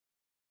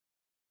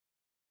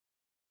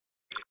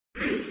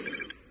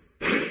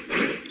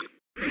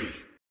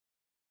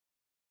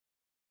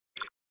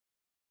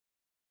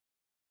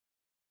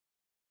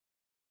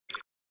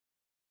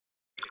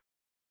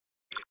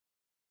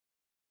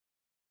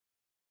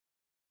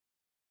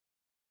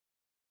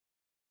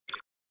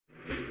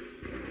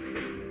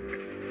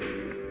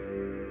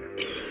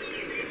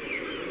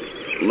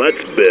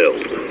Let's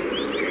build.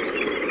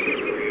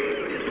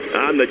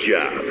 On the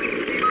job.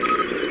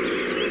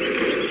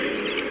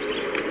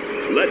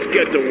 Let's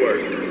get to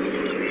work.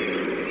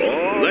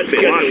 Oh, let's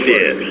get locked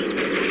in.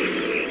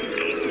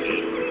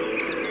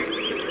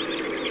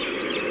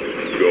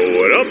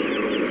 Going up.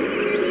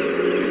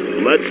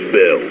 Let's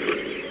build.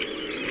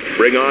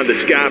 Bring on the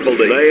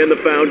scaffolding. Laying the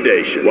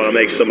foundation. Want to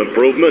make some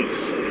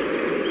improvements?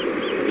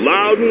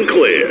 Loud and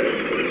clear.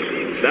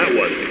 That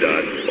one's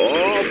done.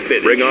 All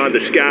finished. Bring on the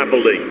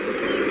scaffolding.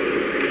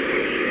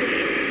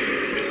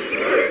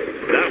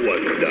 That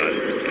one's done.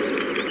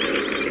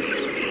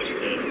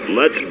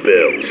 Let's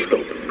build.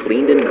 Scope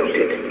cleaned and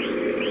mounted.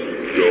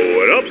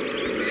 Going up.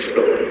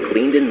 Scope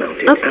cleaned and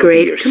mounted.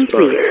 Upgrade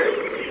complete.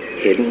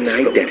 Hidden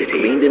identity.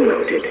 Cleaned and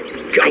mounted.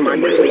 Got my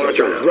missile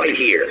launcher right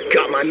here.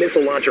 Got my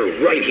missile launcher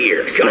right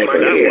here. Got my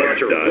missile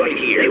launcher right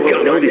here. They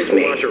won't notice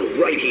me.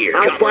 Right here.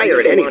 I'll fire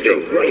at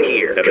anything. Right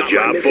here. Have a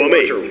job for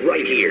me.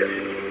 Right here.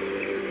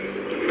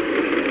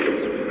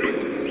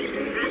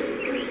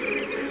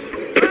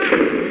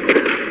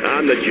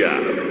 On the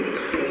job.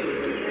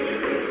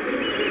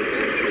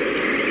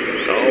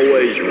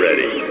 Always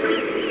ready.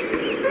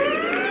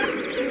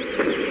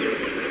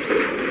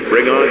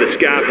 Bring on the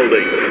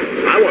scaffolding.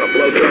 I want to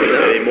blow something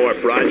up. Any more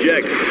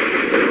projects?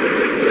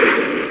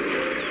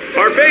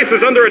 Our base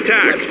is under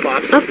attack. Let's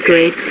pop some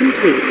Upgrade tanks.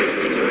 complete.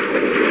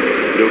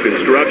 New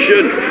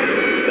construction.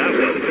 That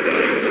one's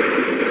done.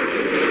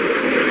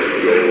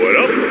 Going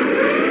up.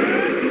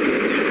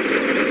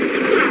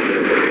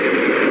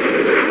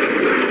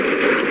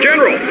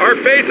 General, our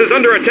base is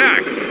under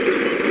attack.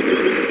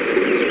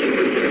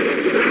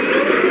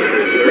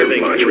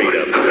 Reserving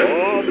freedom.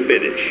 All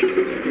finished.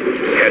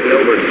 Heading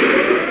over.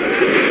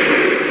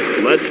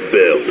 Let's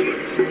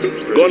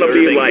build. Gonna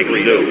be like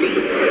new.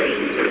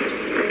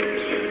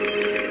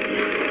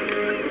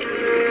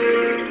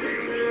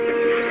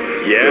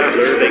 Yeah,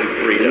 serving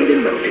freedom.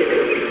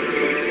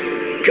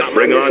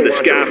 Bring on the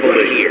scaffolding.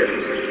 Right here.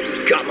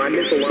 Got my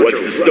missile launcher. What's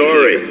the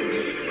story?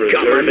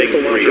 Preserving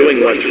freedom.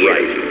 Doing what's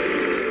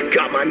right.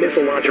 Got my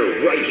missile launcher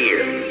right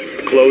here.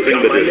 Closing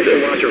Got the my missile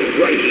distance.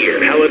 launcher right here.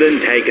 Paladin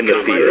taking the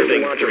Got my field.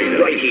 missile launcher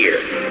right here.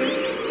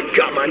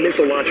 Got my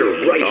missile launcher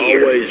right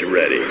here. Always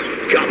ready.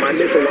 Got my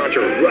missile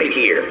launcher right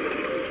here.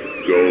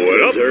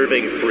 Going up.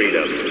 Preserving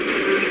freedom.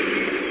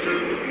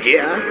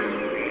 Yeah.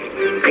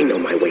 I know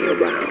my way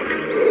around.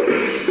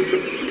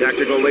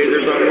 Tactical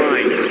lasers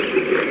online.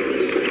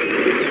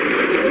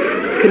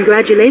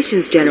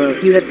 Congratulations, General.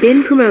 You have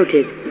been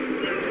promoted.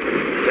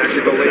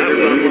 Tactical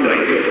lasers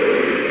online.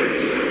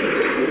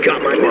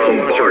 Got my missile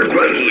launcher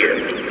right here.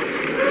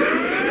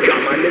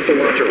 Got my missile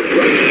launcher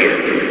right here.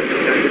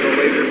 Tactical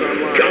lasers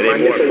online. Got my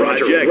missile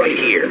launcher projects? right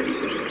here.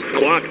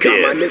 Clocked Got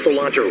my in. missile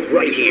launcher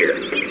right here.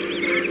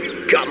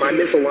 Got my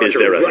missile Is launcher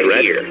there a right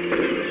threat? here.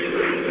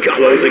 Got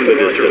Closing my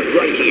the missile launcher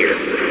distance. right here.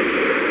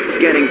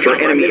 Scanning for Got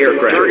my enemy missile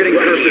aircraft. launcher Targeting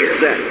right cursor here.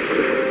 set.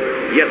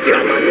 Yes, sir.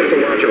 Got my missile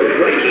launcher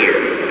right here.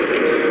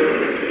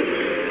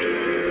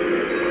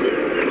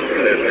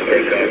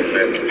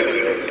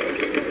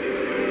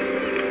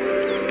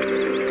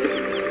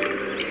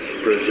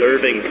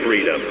 Preserving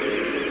freedom.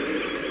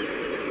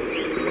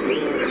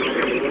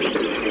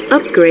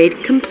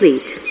 Upgrade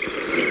complete.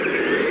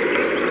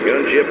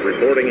 Gunship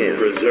reporting in.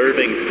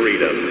 Preserving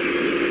freedom.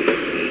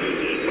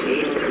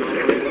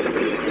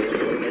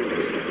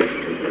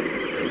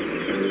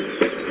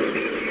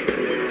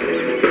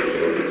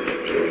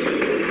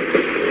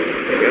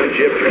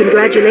 Gunship.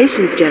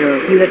 Congratulations, General.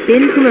 You have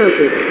been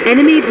promoted.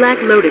 Enemy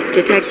Black Lotus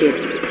detected.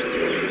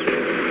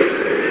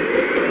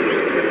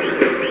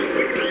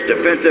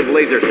 Defensive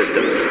laser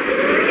systems.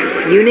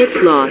 Unit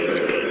lost.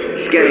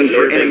 Scanning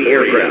for Preserving enemy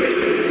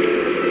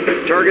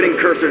aircraft. Targeting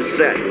cursor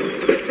set.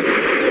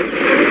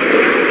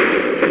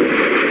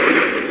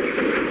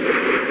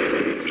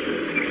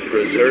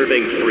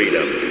 Preserving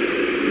freedom.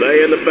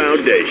 Laying the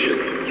foundation.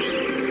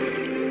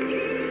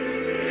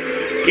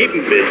 Keep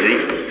 'em busy.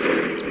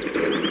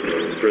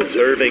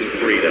 Preserving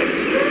freedom.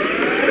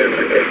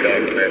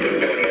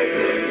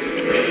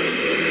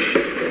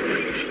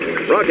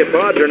 Rocket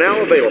pods are now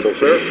available,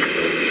 sir.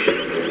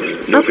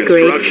 New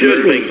Upgrade construction,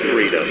 complete.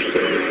 freedom.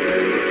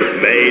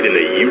 Made in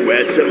the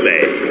U.S. of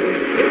A.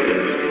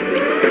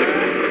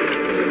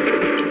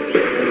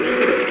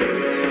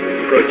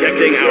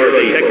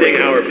 Protecting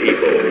our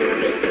people.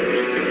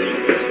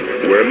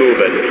 We're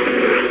moving.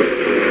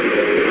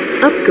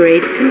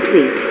 Upgrade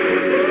complete.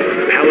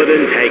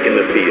 Paladin taking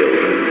the field.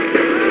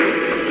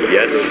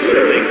 Yes,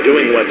 sir.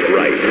 Doing what's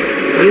right.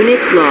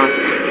 Unit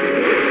lost.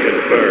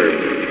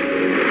 Confirmed.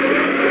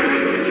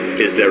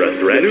 Is there a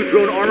threat? New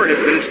drone armor has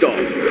been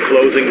installed.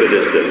 Closing the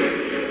distance.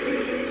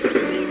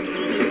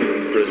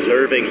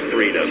 Preserving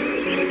freedom.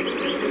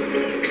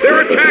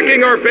 They're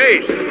attacking our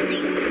base!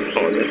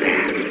 On the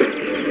path.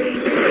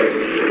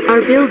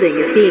 Our building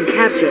is being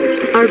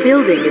captured. Our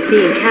building is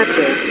being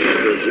captured.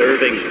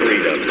 Preserving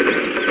freedom. Is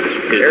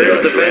there Aerial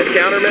a defense threat?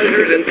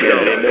 countermeasures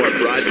installed. Any more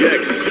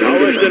projects?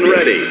 Polished and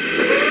ready.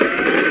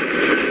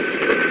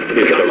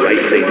 It's Got the my right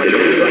missile thing to launcher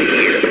do. right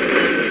here.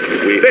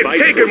 We They've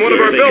taken one of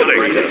our Got my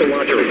buildings. missile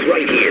launcher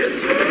right here.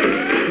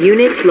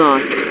 Unit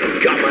lost.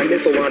 Got my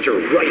missile launcher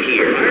right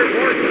here. Fire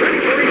force ready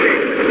for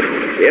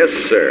engagement. Yes,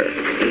 sir.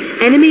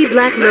 Enemy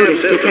Black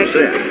Lotus System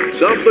detected. set.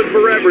 Something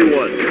for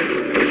everyone.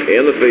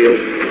 In the field.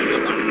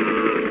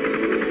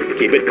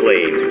 Keep it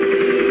clean.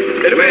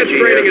 Advanced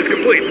training is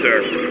complete,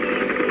 sir.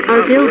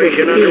 Our building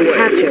is being underway.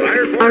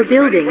 captured. Our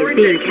building is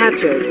being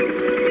captured.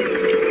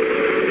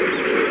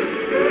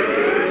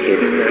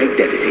 Hidden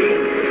identity.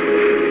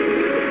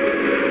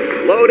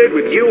 Loaded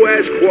with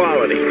U.S.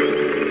 quality.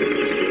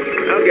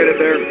 I'll get it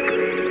there.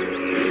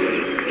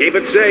 Keep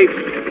it safe.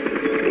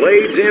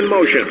 Blades in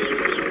motion.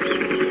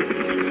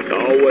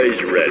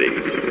 Always ready.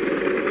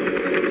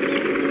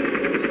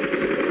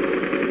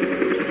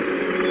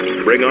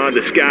 Bring on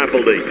the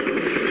scaffolding.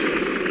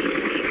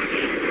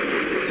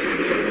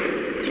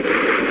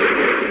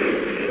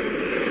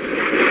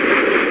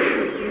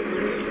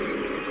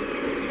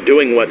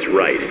 Doing what's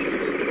right.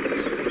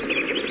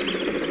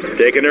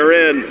 Taking her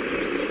in.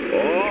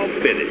 All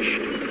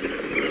finished.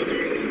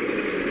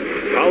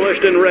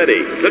 Polished and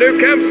ready. The new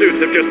chem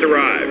suits have just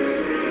arrived.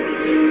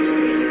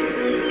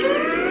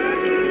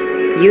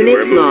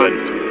 Unit We're moving.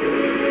 lost.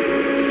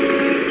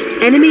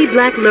 Enemy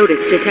Black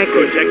Lotus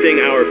detected. Protecting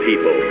our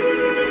people.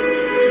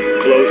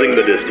 Closing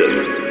the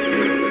distance.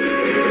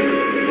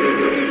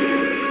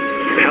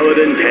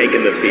 Paladin tank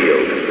in the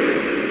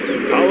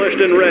field. Polished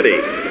and ready.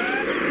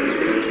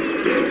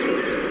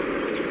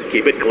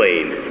 Keep it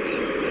clean.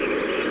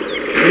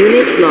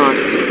 Unit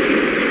lost.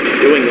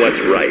 Doing what's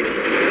right.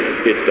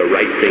 It's the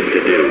right thing to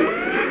do.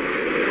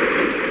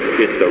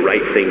 It's the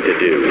right thing to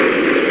do.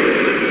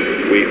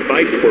 We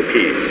fight for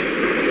peace.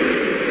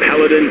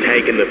 Paladin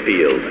tank in the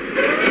field.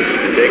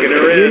 Taking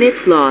her in.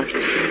 Unit lost.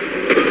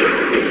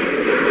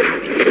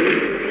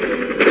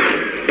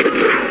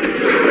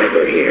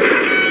 Sniper here.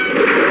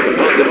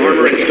 Composite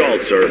armor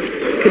installed, sir.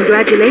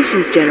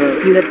 Congratulations,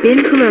 General. You have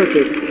been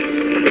promoted.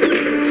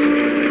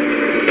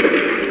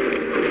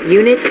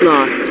 Unit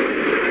lost.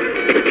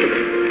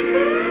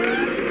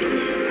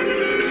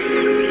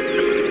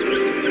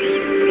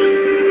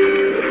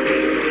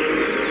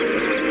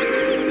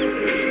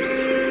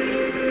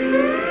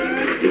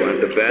 You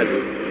want the best?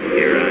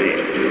 Here I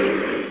am.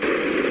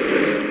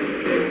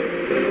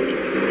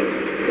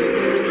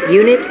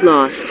 Unit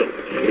lost.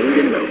 Cleaned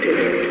and mounted.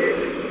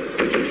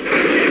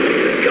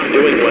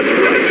 Doing what's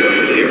right.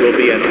 It will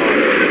be an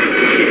honor.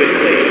 Keep it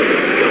clean.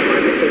 Got my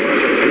missile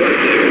launcher right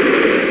here.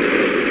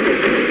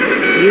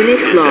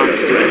 Unit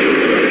lost.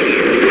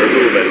 We're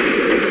moving.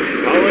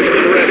 Polished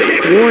and ready.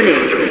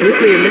 Warning.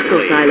 Nuclear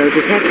missile silo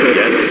detected.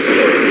 Yes,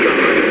 Got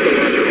my missile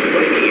launcher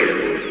right here.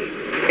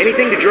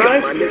 Anything to Got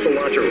drive? my missile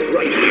launcher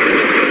right here.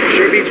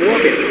 Sure beats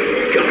walking.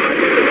 Got my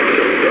missile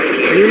launcher right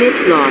here. Unit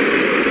lost.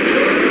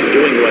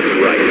 doing what's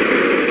right.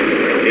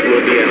 It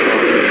will be an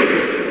honor.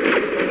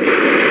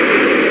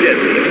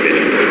 Deadly mission.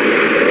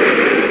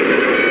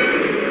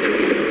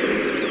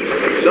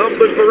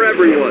 Something for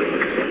everyone.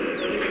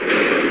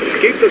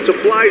 Keep the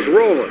supplies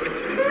rolling.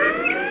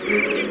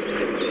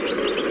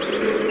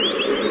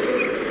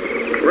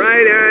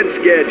 Right on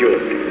schedule.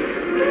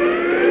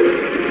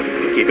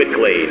 Keep it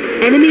clean.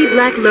 Enemy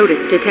Black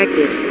Lotus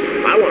detected.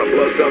 I want to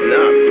blow something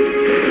up.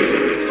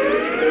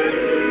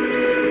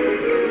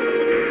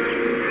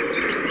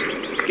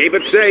 Keep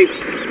it safe.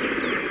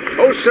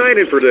 Who's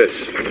signing for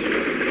this?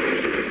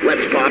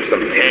 Let's pop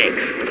some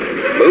tanks.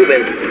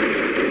 Moving.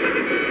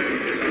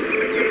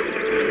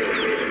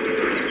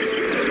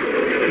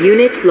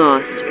 Unit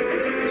lost.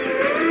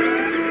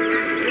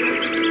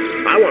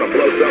 I want to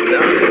blow something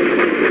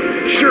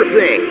up. Sure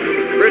thing.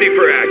 Ready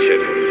for action.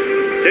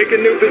 Take a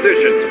new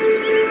position.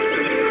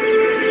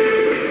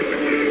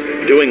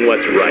 Doing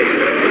what's right.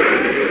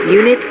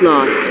 Unit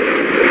lost.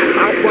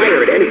 I'll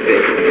fire at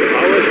anything.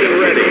 Polished and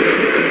ready.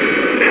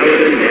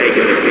 Paladin tank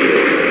in the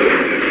field.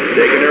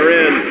 Taking her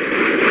in.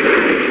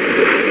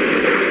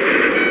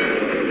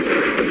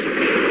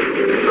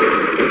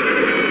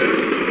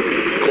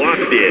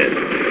 Clocked in.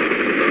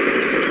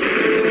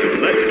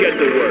 Let's get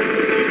to work.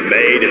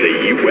 Made in the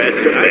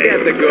U.S. of A. I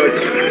got the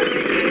goods.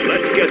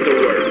 Let's get to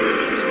work.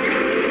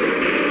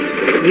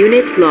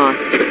 Unit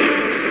lost. Keep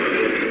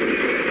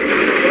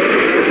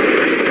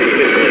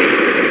it clean.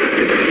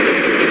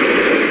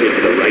 It's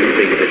the right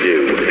thing to do.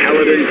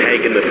 Paladin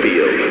tank in the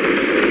field.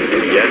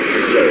 Yes,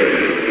 sir.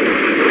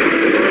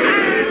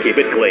 Keep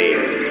it clean.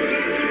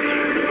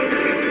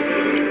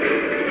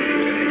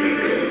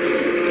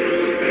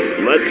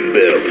 Let's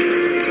build.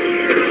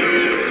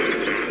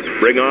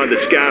 Bring on the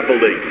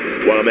scaffolding.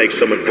 Want to make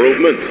some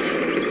improvements?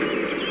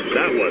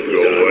 That one's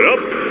going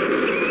up.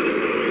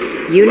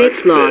 Unit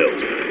Let's lost.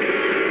 build.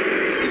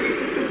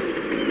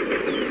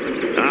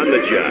 On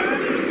the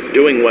job.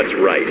 Doing what's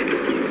right.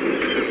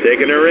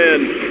 Taking her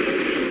in.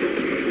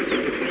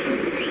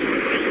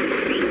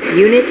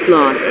 Unit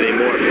lost. Any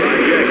more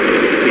projects?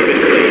 Keep it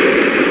clean.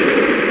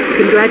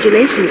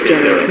 Congratulations,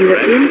 General. You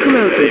have been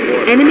promoted.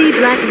 Enemy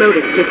Black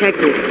Lotus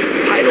detected.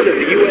 Pilot of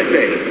the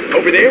USA.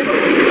 Over there?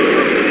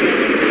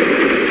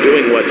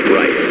 Doing what's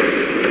right.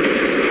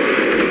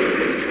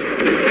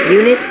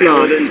 Unit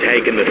lost. Paladin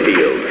taking the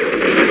field.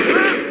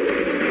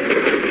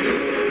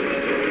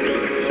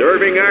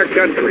 Serving our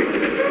country.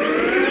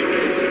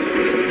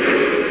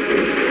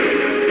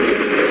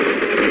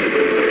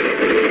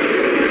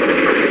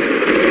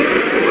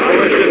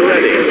 Polished and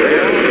ready.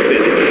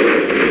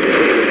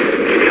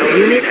 Paladin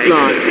Unit taking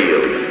lost. the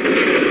field.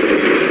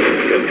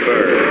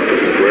 Confirmed.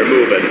 We're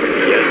moving.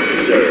 Yes,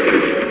 sir.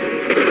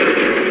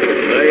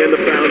 Laying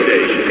the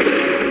foundation.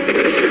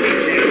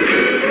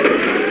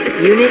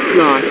 Unit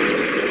lost.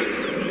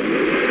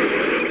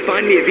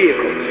 Find me a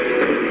vehicle.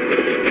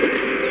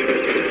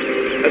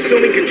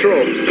 Assuming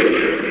control.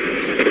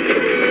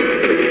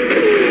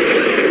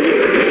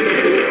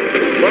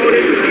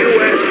 Loaded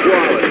U.S.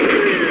 quality.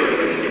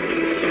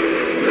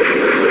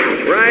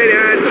 Right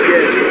on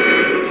schedule.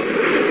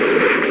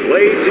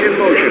 Blades in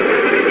motion.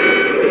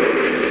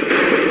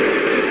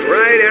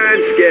 Right on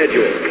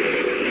schedule.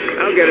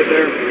 I'll get it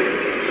there.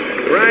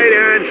 Right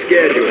on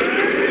schedule.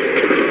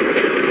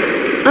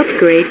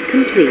 Upgrade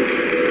complete.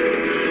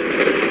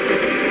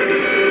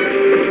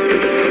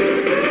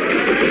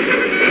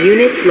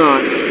 Unit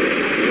lost.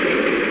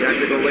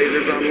 Tactical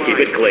lasers online. Keep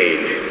it clean.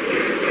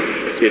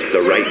 It's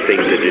the right thing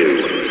to do. You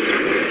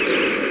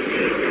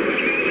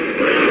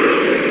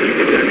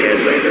get that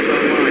hands Lasers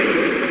up. online.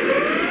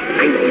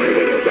 I know my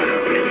way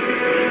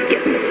around.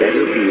 Getting a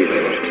better view.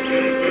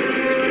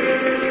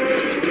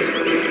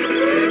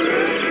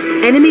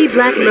 Enemy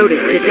Black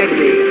Lotus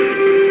detected.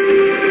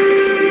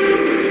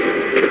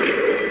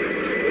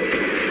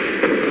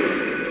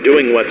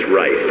 Doing what's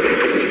right.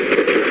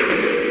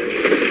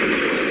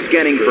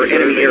 Scanning for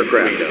enemy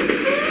aircraft.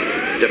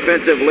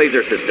 Defensive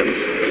laser systems.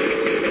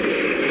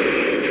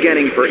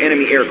 Scanning for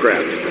enemy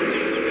aircraft.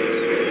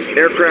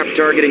 Aircraft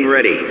targeting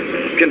ready.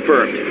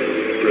 Confirmed.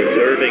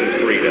 Preserving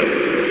freedom.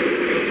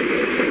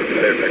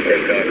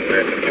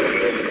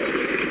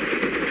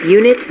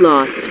 Unit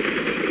lost.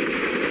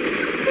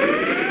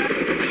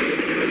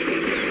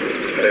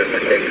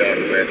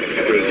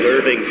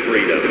 Preserving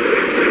freedom.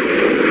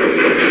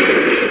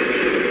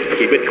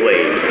 Keep it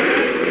clean.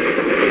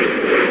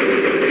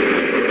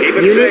 Keep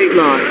it Unit safe.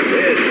 lost.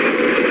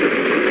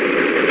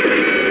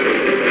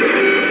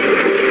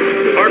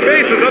 Our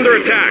base is under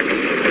attack.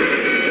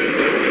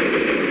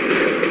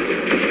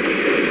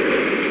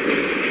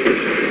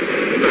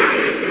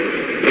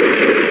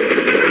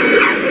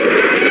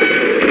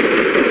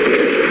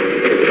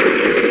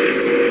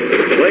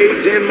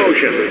 Blades in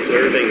motion.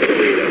 Preserving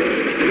freedom.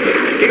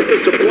 Keep the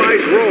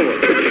supplies rolling.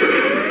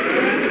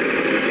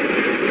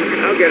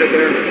 I'll get it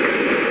there.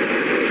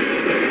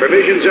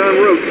 Provisions en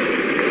route.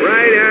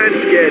 Right on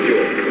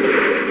schedule.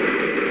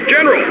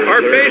 General,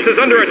 our base is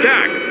under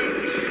attack.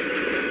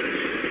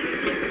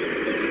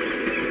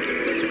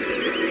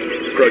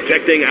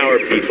 Protecting our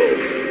people.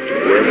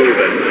 We're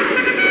moving.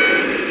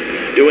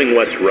 Doing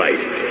what's right.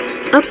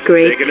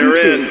 Upgrade Taking her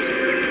in. complete.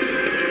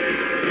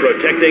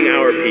 Protecting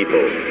our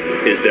people.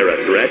 Is there a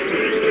threat?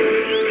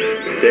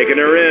 Taking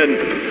her in.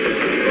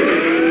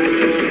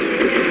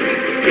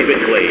 Keep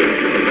it clean.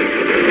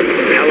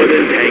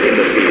 Paladin tank in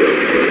the field.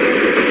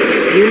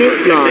 Unit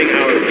Protecting lost.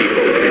 our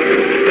people.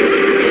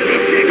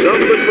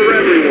 Something for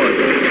everyone.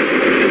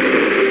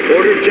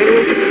 Orders,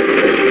 General?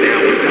 Now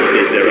it's time.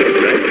 Is there a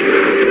threat?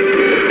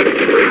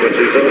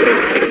 Frequencies open.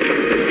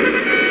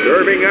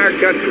 Serving our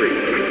country.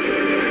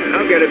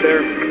 I'll get it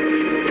there.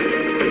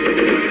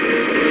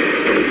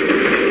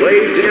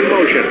 Blades in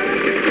motion.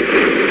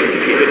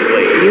 Keep it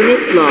clean.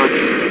 Unit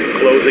lost.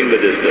 Closing the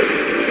distance.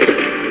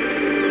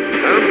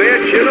 I'm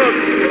matching up.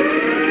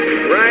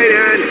 Right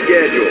on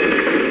schedule.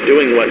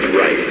 Doing what's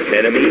right.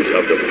 Enemies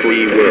of the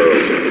free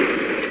world.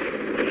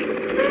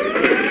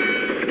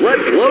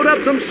 Let's load up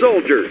some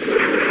soldiers.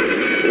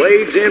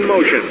 Blades in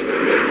motion.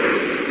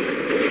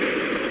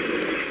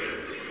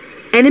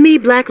 Enemy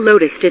Black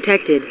Lotus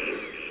detected.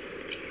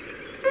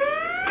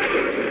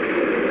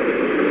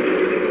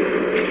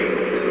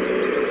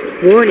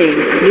 Warning,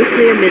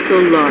 nuclear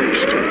missile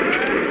launched.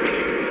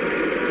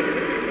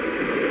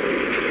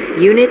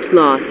 Unit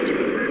lost.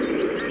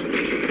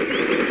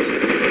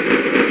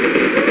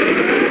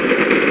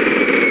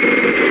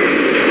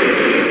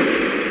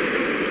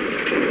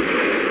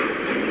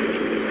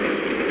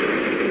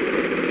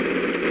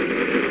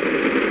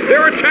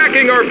 They're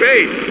attacking our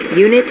base.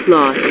 Unit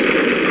lost.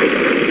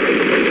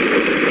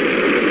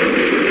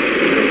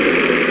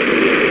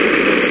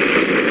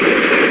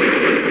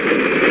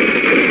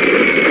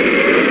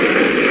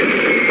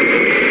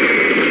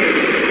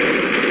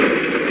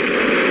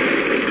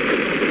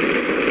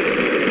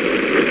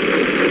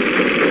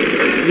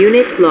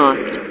 Unit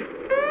lost.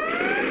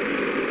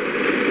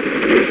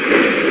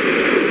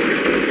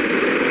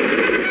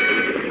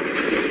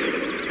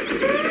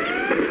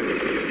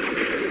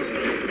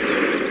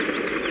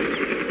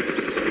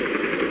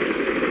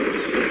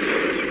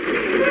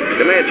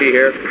 Comanche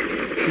here.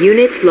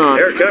 Unit Air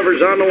lost.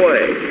 cover's on the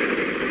way.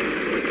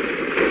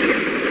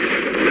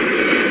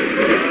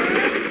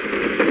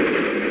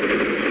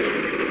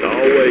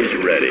 Always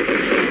ready.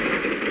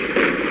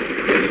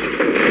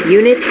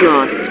 Unit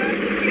lost.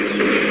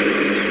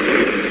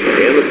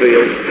 In the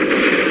field.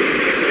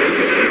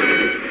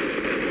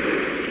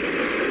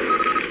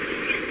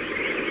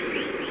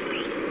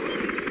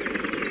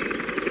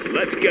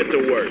 get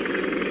to work.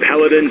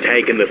 Paladin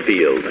tank in the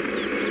field.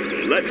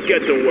 Let's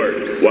get to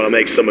work. Want to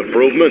make some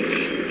improvements?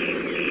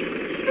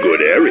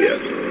 Good area.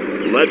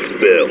 Let's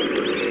build.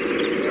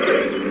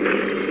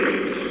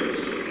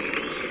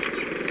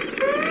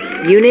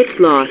 Unit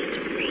lost.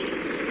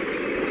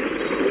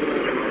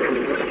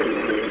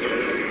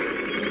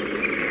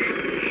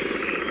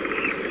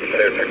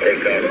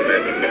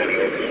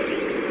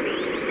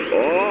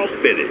 All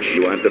finished.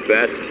 You want the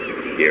best?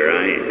 Here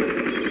I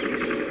am.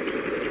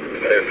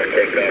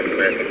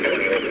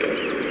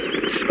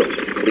 Scope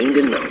cleaned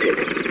and mounted.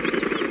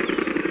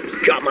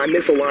 Got my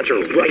missile launcher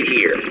right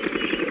here.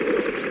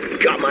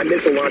 Got my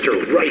missile launcher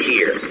right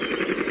here.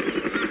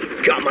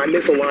 Got my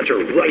missile launcher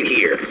right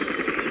here.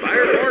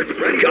 Fireports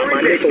ready. Got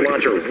my missile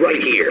launcher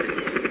right here.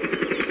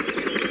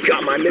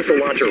 Got my missile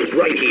launcher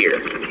right here.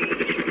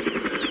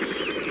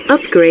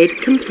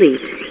 Upgrade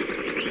complete.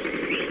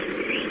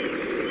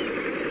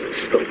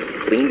 Scope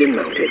cleaned and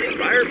mounted.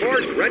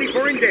 Fireports ready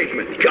for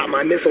engagement. Got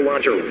my missile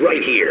launcher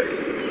right here.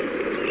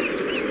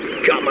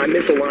 Got my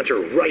missile launcher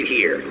right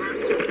here.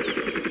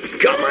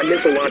 Got my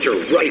missile launcher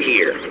right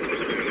here.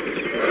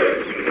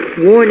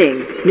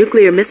 Warning.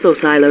 Nuclear missile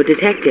silo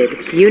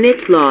detected.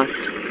 Unit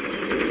lost.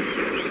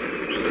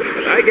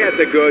 I got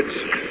the goods.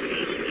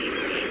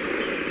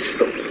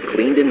 Scope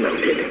cleaned and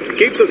mounted.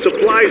 Keep the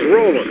supplies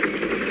rolling.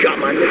 Got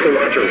my missile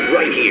launcher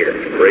right here.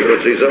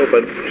 Frequencies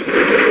open.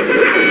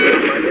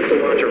 Got my missile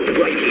launcher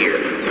right here.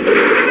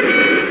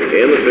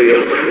 In the Got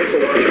field. my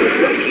missile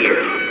launcher right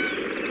here.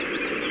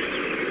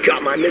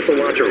 Got my missile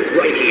launcher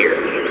right here.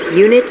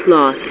 Unit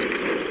lost.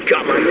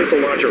 Got my missile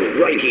launcher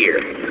right here.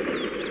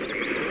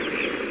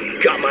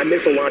 Got my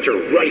missile launcher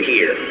right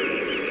here.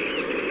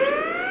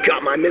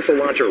 Got my missile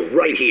launcher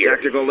right here.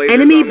 Tactical lasers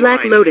Enemy online.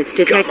 Black Lotus Got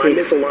my detected.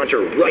 missile launcher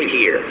right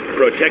here.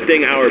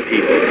 Protecting our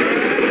people.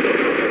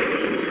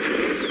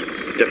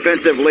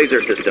 Defensive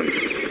laser systems.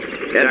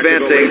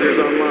 Advancing. Lasers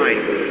online.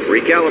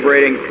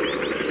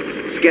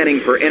 Recalibrating. Scanning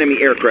for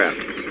enemy aircraft.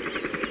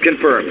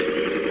 Confirmed.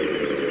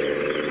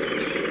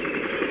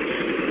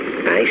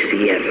 I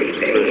see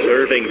everything.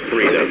 Preserving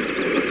freedom.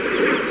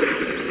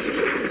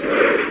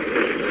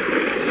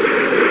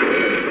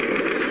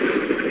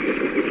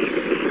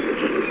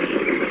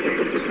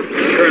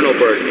 Colonel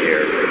Burton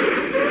here.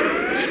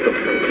 Scope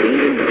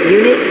cleaned and mounted.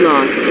 Unit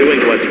lost. Doing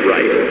what's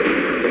right.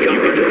 Got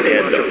my missile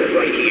Hand launcher up.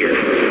 right here.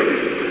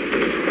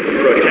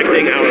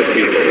 Protecting our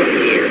people. Right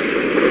here.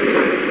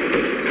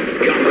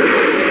 Got my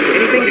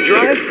Anything to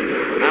drive?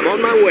 I'm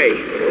on my way.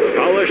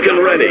 Polished Got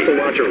and my ready. missile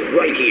launcher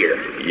right here.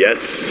 Yes,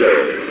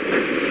 sir.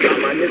 Got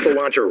my missile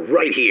launcher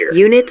right here.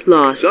 Unit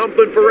lost.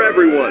 Something for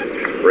everyone.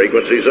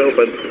 Frequencies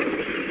open.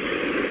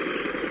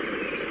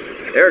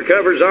 Air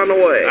cover's on the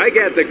way. I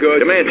got the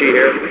goods. Comanche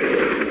here.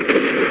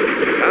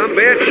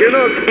 Combat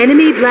Chinook.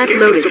 Enemy Black Keep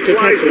Lotus the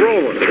supplies detected.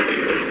 rolling.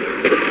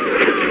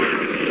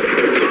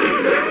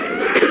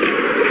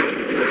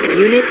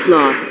 Unit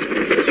lost.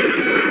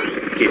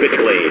 Keep it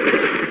clean.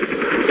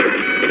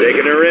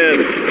 Taking her in.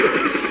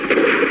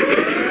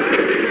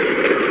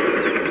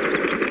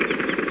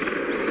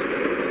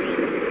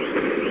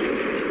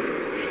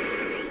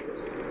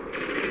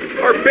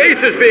 Our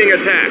base is being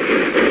attacked.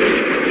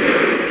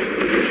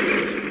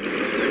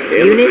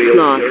 Unit Infield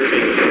lost.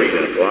 serving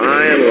freedom.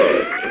 Flying low.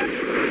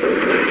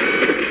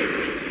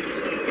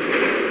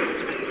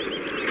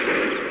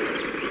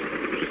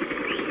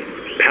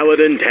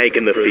 Paladin tank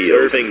in the field.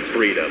 Preserving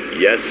freedom.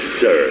 Yes,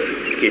 sir.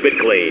 Keep it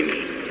clean.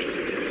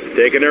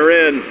 Taking her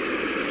in.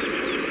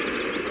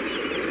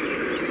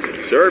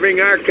 Serving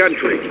our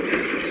country.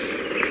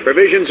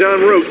 Provisions en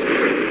route.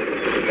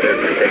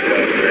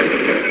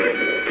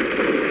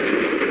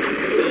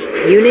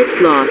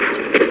 Unit lost.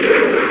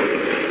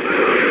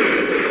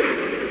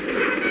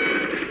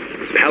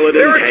 Paladin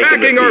They're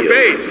tank in the attacking our field.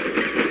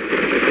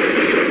 base.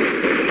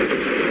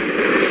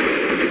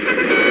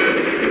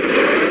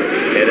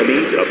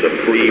 Enemies of the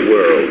free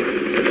world.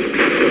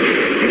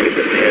 You can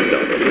depend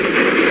on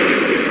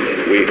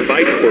them. We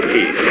fight for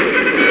peace.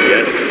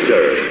 Yes,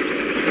 sir.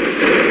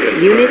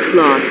 Unit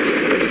lost.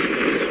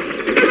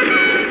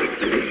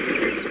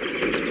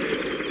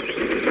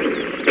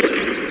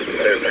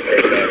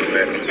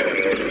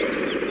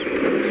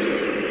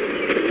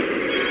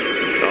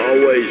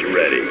 Always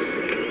ready.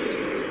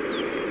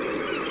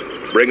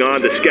 Bring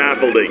on the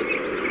scaffolding.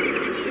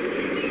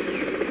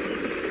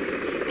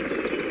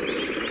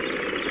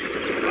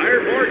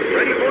 Fireports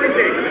ready for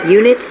engagement.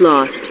 Unit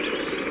lost.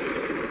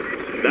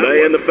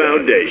 Laying the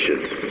foundation.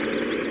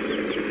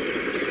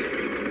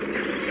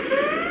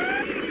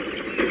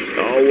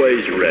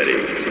 Always ready.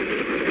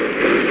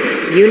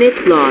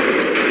 Unit lost.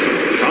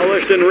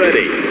 Polished and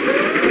ready.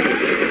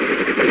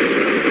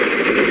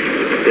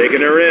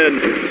 Taking her in.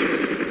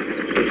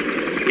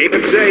 Keep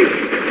it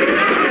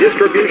safe.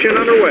 Distribution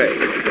underway.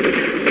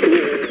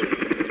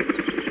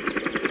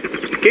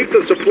 Keep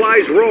the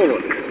supplies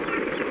rolling.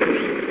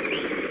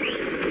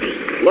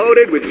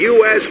 Loaded with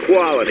U.S.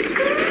 quality.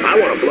 I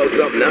want to blow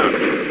something up.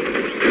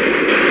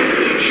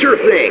 Sure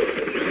thing.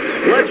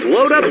 Let's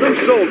load up some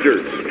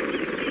soldiers.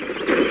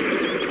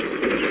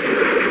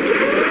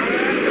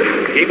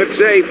 Keep it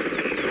safe.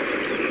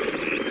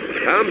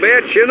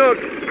 Combat Chinook.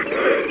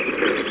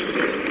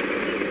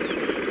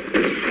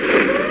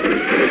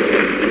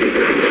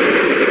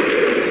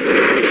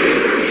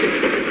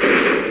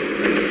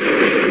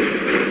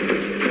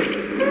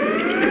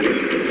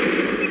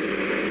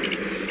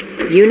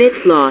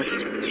 Unit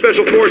lost.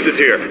 Special Forces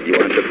here. You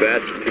want the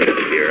best?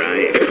 Here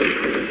I am.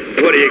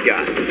 What do you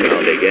got?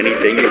 I'll take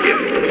anything you give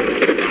me.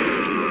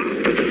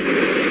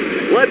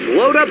 Let's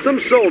load up some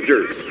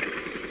soldiers.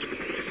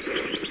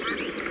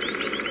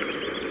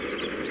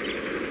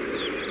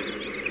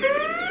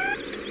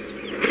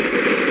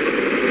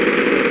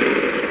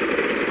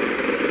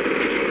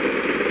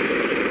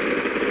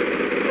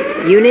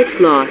 Unit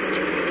lost.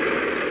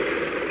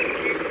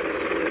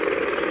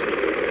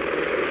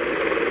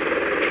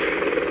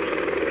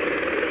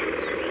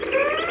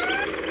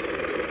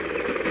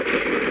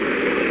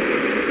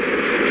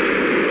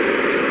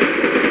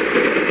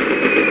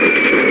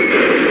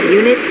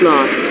 Unit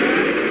lost.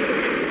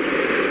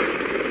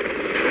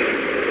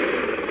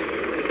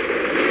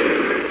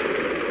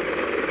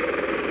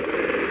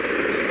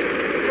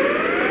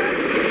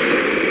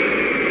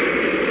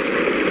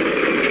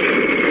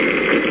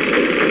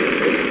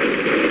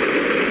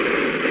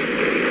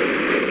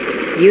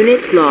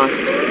 Unit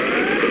lost.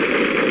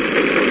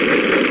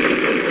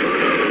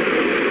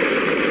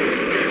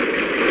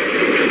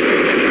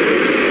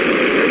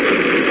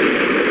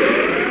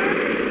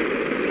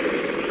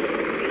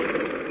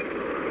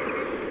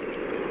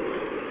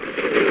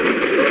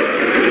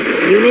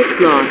 Unit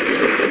lost.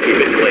 Keep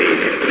it clean.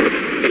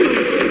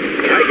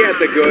 I got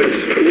the goods.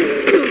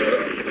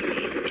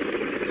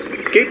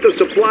 Keep the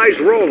supplies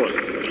rolling.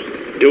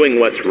 Doing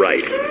what's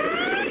right.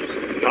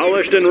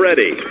 Polished and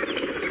ready.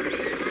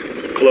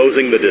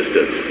 Closing the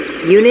distance.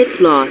 Unit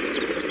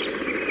lost.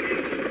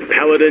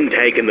 Paladin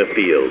taking the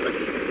field.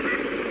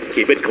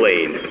 Keep it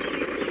clean.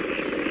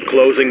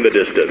 Closing the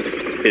distance.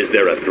 Is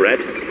there a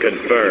threat?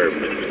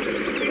 Confirmed.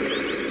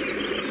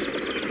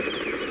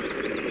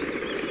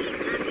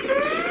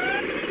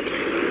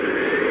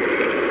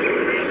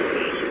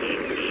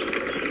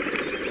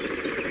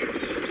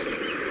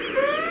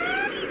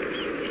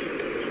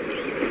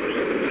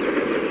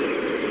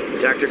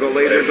 Tactical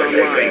lasers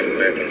online.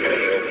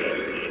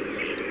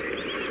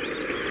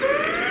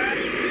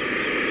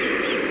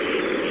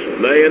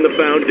 Laying the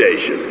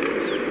foundation.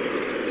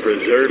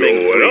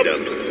 Preserving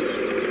freedom.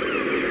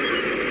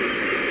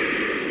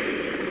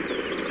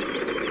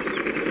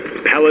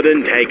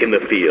 Paladin taking the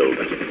field.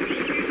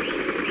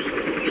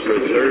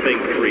 Preserving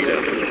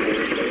freedom.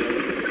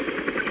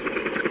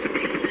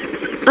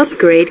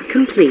 Upgrade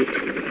complete.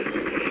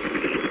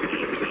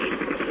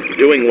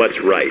 Doing what's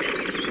right.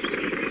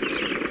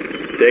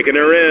 Taking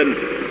her in.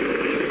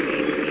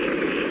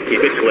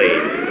 Keep it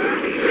clean.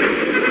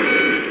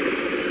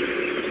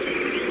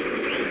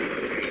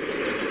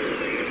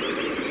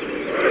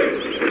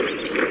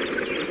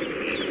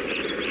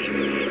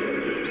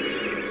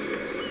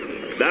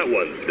 That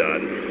one's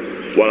done.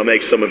 Want to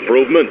make some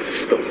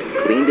improvements?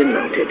 Cleaned and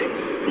mounted.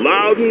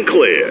 Loud and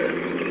clear.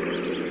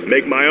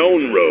 Make my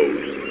own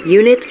road.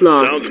 Unit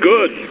lost. Sounds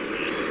good.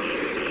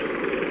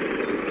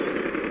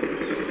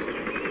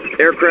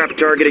 Aircraft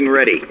targeting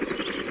ready.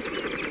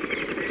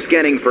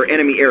 Scanning for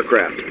enemy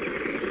aircraft.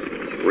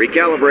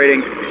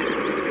 Recalibrating.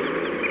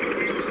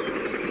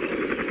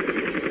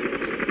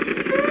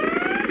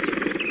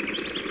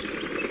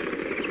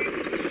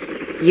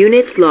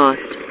 Unit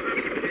lost.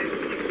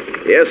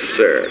 Yes,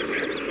 sir.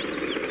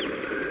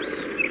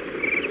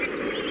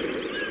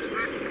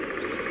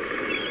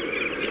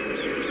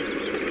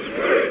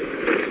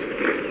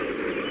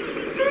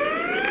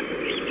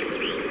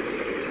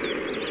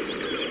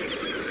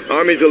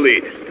 Army's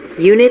elite.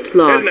 Unit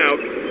lost. Heading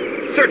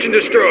out. Search and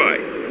destroy.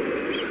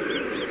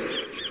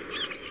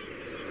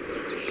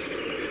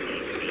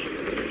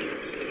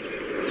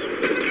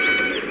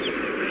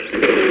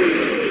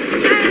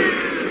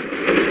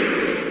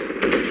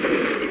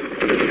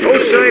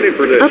 Signing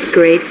for this.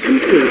 Upgrade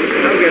complete.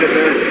 I'll get it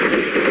done.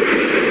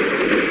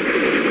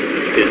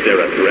 Is there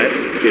a threat?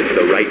 It's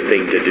the right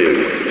thing to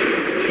do.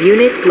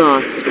 Unit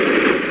lost.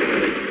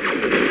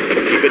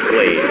 Keep it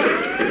clean.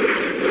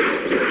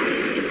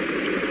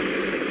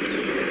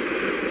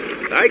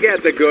 I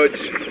got the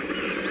goods.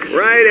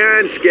 Right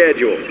on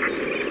schedule.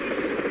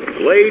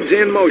 Blades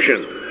in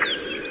motion.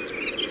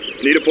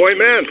 Need a point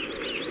man?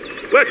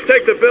 Let's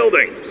take the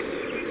building.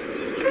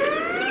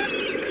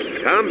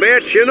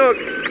 Combat Chinook.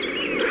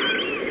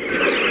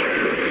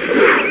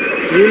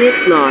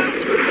 Unit lost.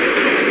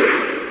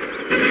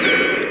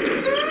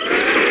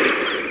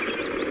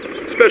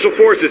 Special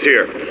Forces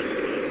here.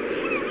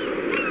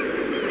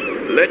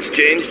 Let's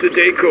change the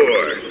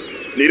decor.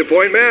 Need a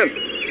point man?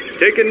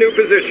 Take a new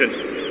position.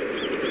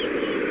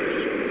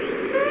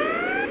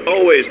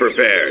 Always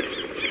prepared.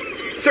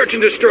 Search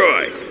and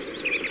destroy.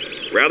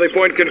 Rally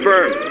point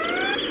confirmed.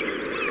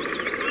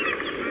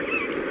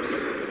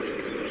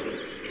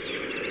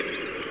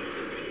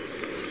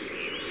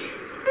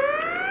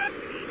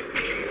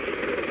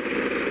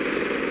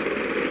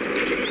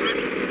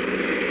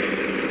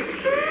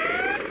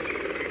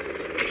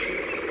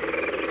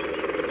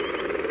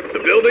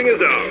 building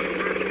is ours.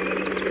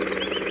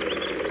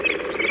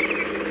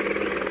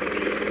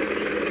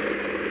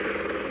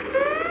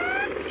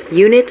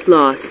 Unit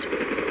lost.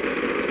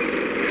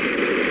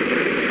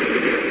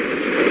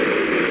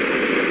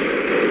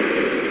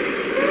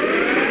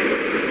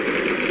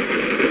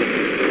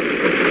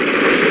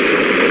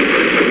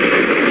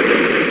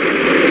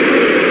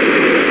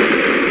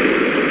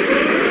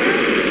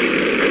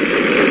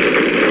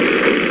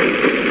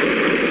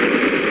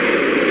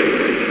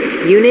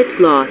 Unit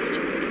lost.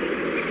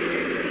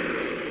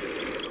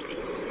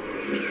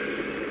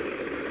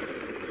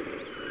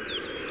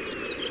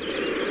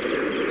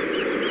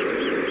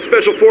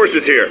 Special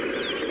forces here.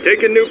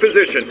 Taking new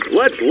position.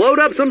 Let's load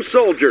up some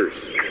soldiers.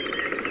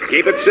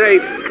 Keep it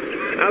safe.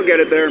 I'll get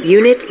it there.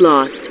 Unit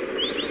lost.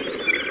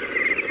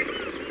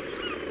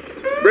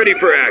 Ready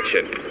for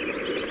action.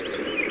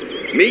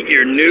 Meet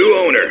your new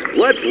owner.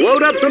 Let's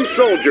load up some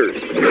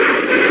soldiers.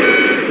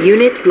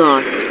 Unit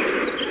lost.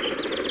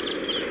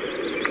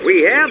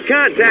 We have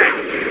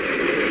contact.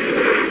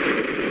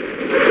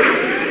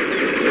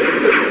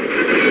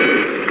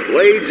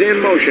 Blades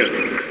in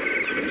motion.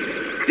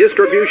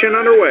 Distribution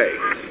underway.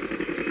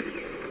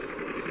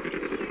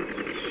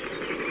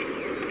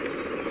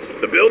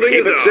 The building Keep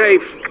is it ours.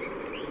 safe.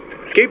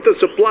 Keep the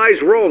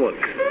supplies rolling.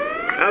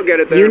 I'll get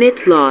it there.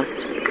 Unit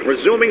lost.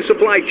 Resuming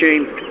supply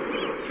chain.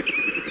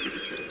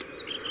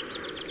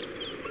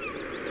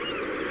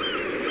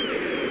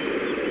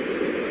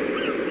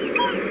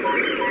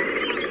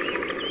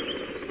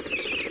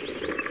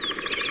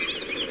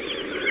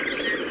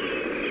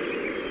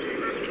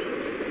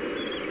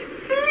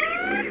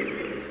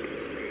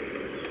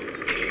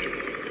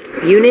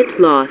 Unit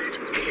lost.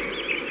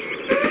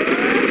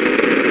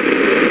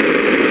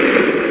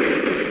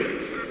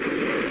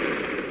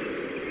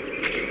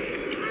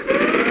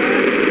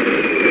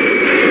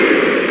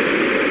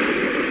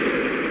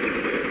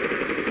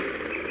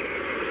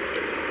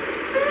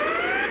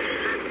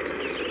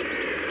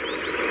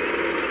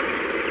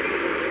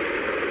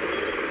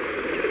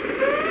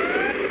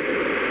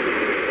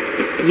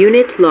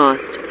 Unit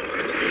lost.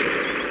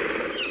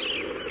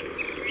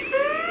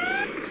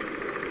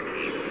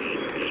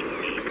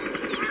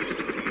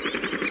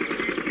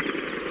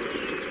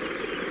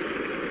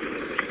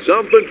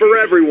 Something for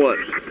everyone.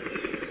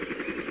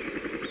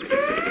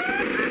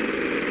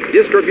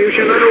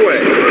 Distribution underway.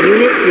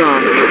 Unit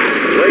lost.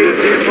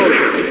 Blades in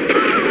motion.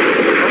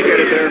 I'll get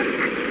it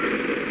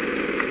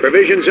there.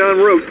 Provisions en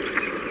route.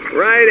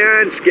 Right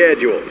on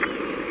schedule.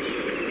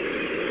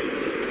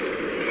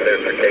 Clear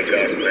for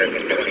takeoff,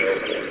 American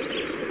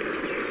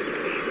 2004.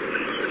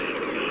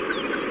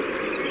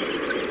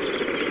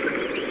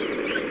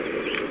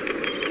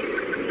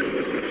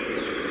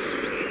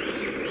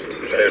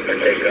 Clear for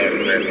takeoff,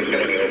 American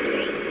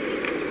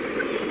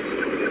 2004.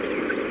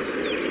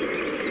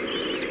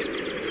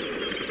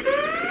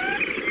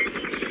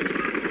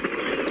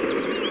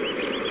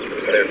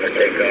 Clear for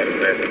takeoff,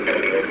 American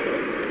 2004.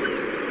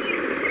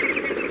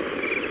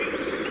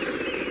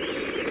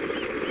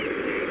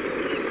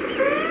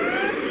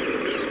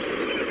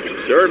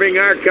 Serving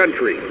our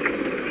country.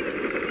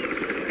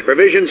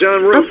 Provisions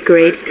en route.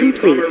 Upgrade Bomber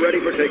complete. ready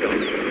for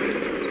takeoff.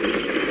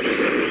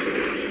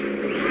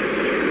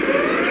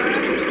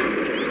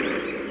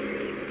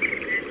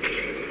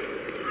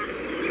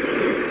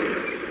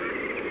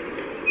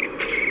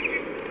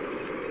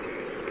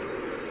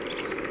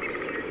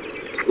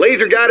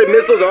 Laser-guided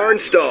missiles are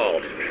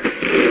installed.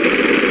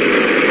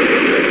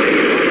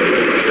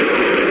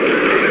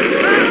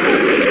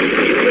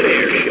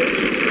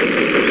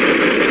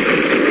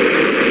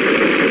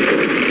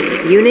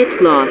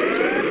 Unit lost.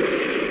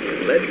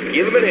 Let's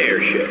give him an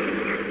airship.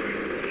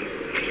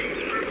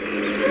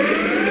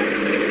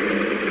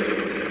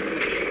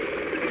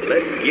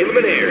 Let's give him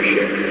an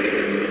airship.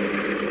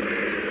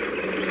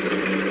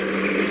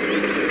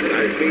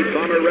 High-speed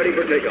bomber ready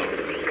for takeoff.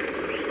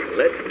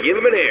 Let's give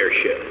him an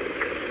airship.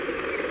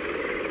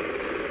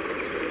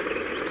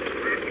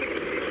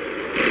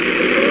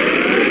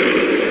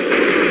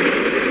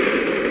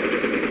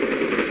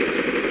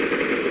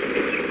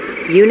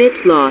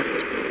 Unit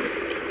lost.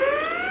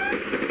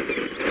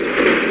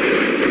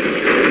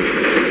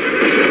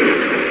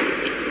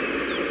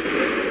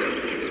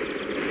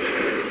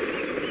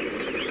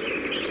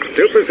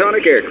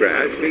 Supersonic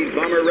aircraft. High-speed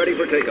bomber ready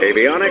for takeoff.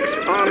 Avionics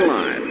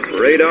online.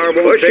 Radar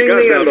won't Pushing pick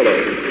us the out.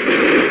 envelope.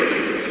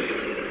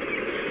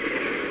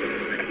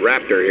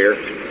 Raptor here.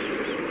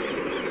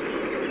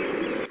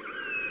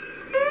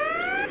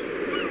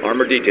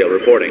 Armor detail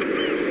reporting.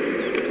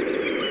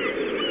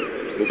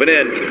 Moving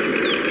in.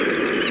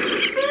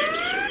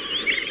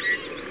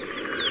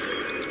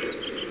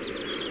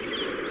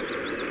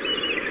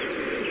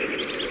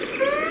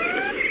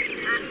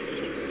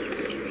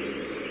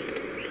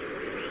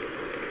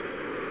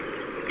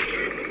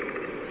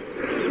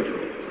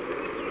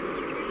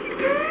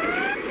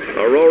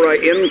 Aurora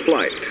in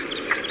flight.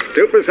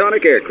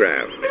 Supersonic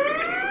aircraft.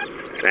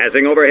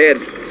 Passing overhead.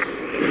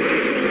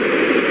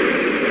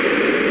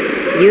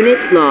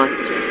 Unit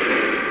lost.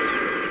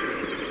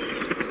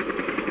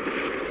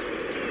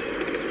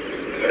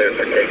 Clear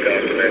for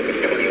takeoff, American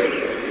 2004.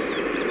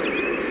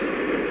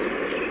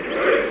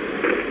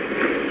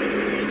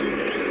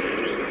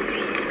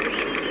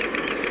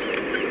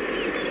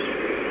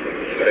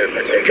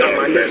 Got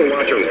my missile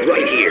launcher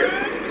right here.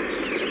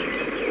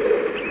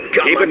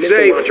 Got Keep my it missile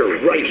safe. launcher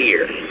right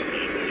here.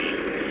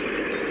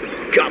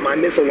 Got my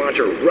missile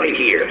launcher right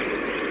here.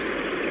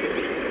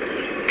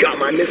 Got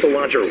my missile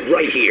launcher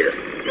right here.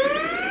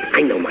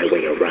 I know my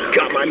way around.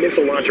 Got my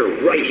missile launcher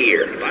right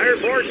here.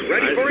 Fireports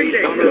ready for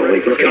eating.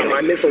 Got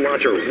my missile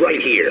launcher right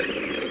here.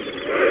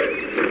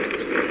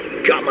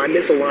 Got my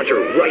missile launcher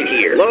right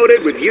here.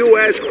 Loaded with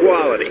U.S.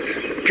 quality.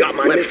 Got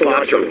my Let's missile pop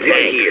launcher some right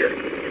tanks.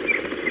 here.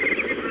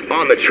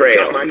 On the Got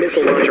trail. my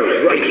missile launcher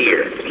right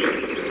here.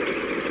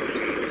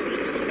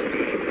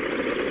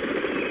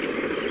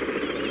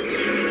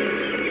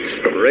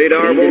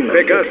 Radar won't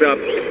pick us up.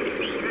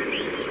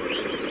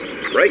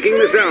 Breaking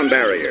the sound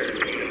barrier.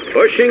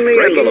 Pushing the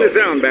envelope. The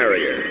sound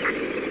barrier.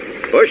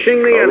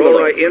 Pushing the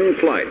envelope. In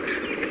flight.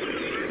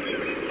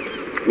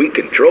 We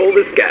control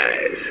the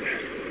skies.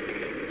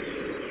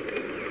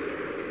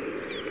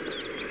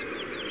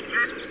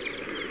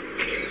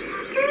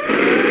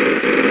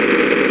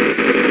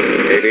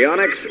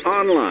 Avionics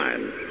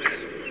online.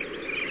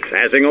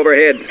 Passing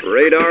overhead.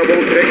 Radar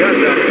won't pick us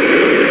up.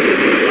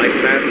 Flight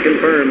path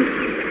confirmed.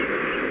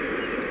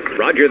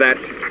 Roger that.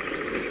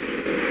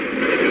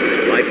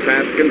 Flight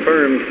path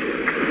confirmed.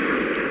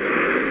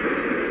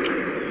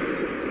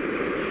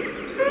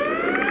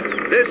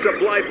 This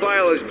supply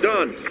file is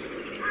done.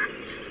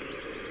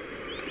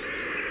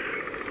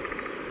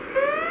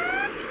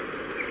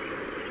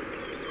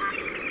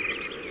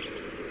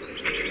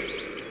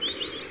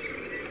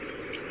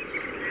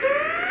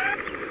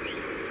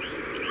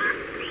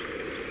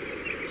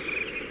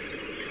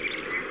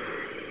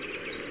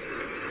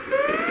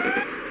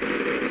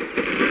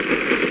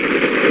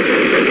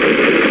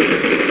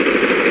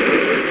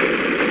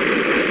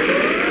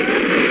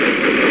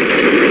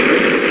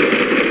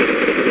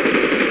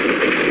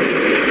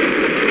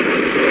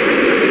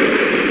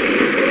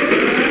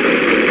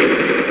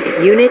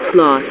 Unit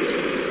lost.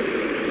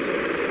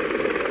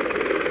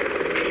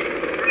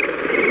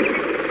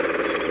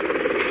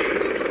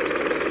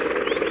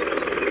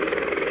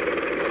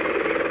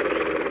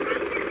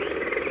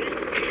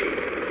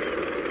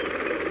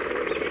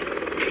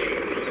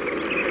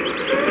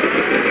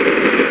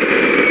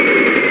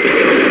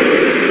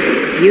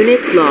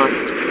 Unit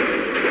lost.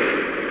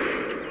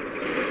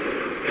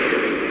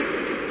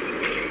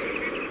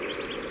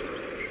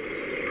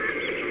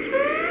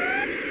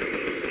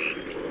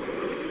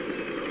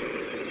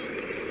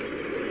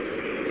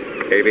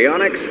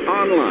 Avionics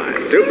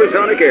online.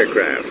 Supersonic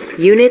aircraft.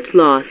 Unit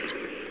lost.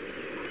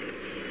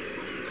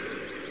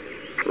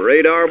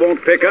 Radar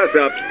won't pick us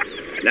up.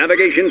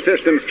 Navigation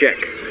systems check.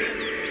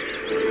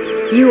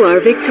 You are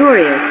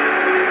victorious.